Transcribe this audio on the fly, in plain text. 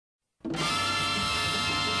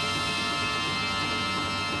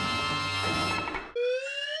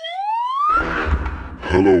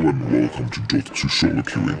Hello and welcome to Solo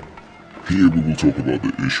Queuing. Here we will talk about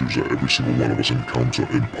the issues that every single one of us encounter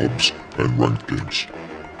in pubs and ranked games.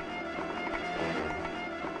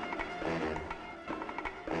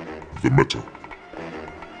 The meta.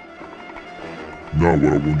 Now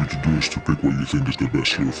what I want you to do is to pick what you think is the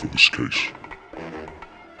best hero for this case.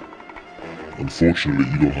 Unfortunately,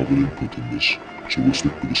 you don't have an input in this, so we'll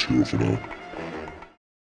stick with this hero for now.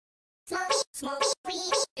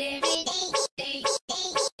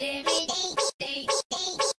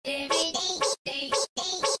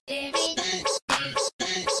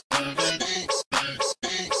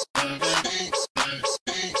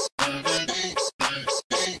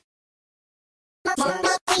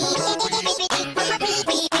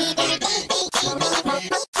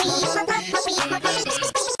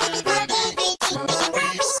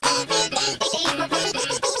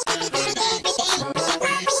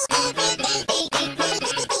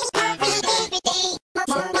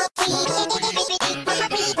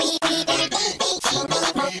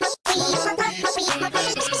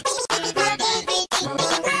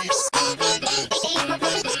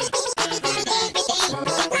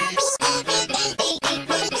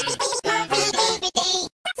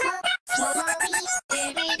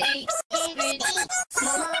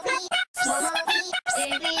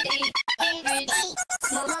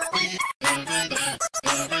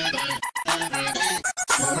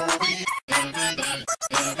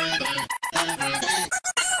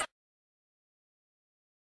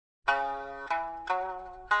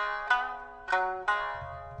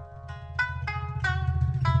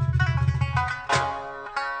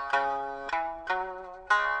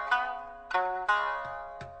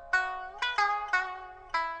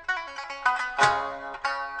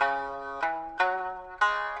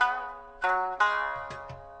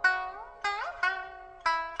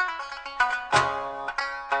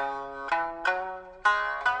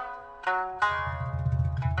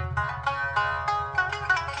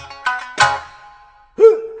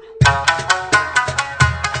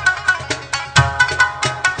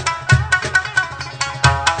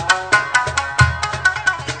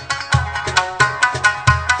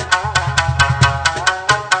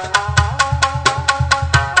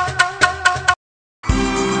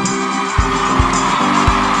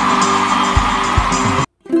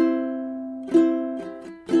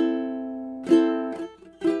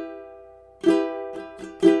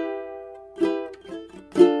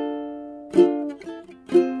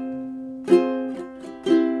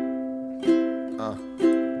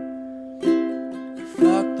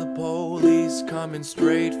 Coming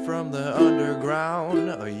straight from the underground.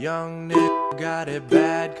 A young nigga got it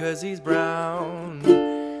bad cause he's brown.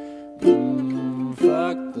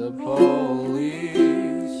 Fuck the police.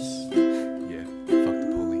 Yeah, fuck the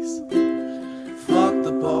police. Fuck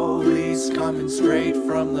the police. Coming straight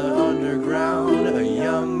from the underground. A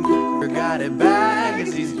young nigga got it bad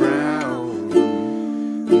cause he's brown.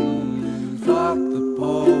 Fuck the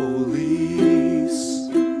police.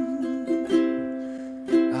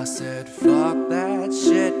 I said fuck that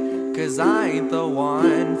shit, cause I ain't the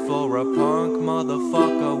one for a punk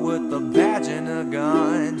motherfucker with a badge and a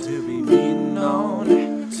gun to be beaten on,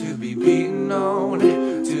 to be beaten on,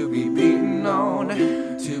 to be beaten on,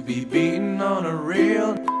 to be beaten on a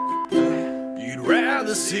real. You'd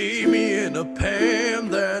rather see me in a pen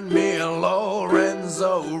than me and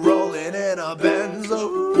Lorenzo rolling in a Benzo,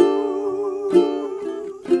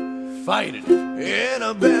 fighting in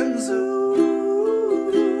a Benzo.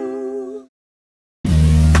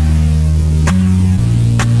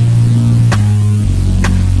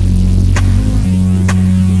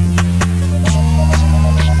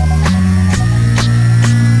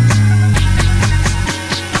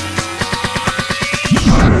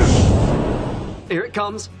 Here it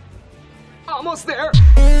comes. Almost there.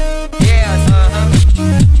 Yes,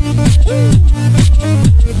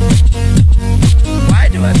 Why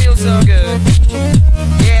do I feel so good?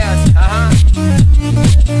 Yes,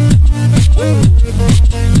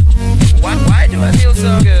 Why do I feel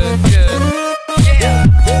so good? Good. Yeah.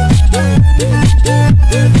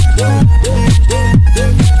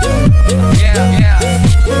 Yeah, yeah.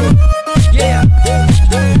 Yeah.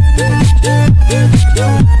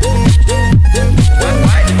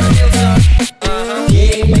 Why do I feel so?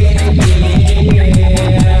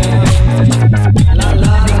 La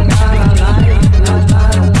la la la la la la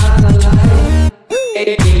la la.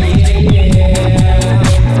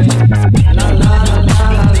 La la la la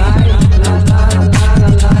la la la la.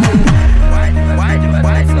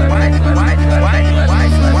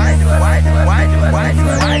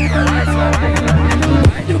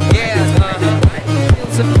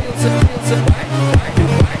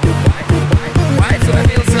 Why do I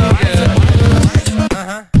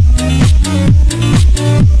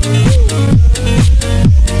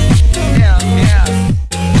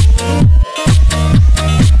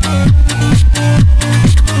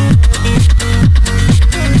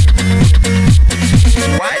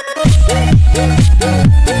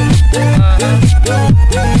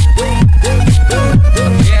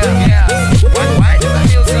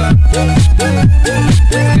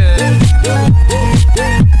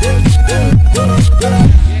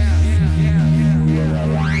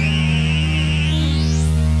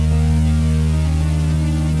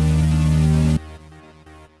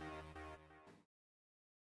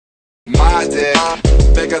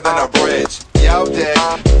than a bridge. Yo dick,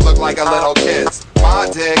 look like a little kid's. My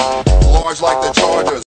dick, large like the Chargers.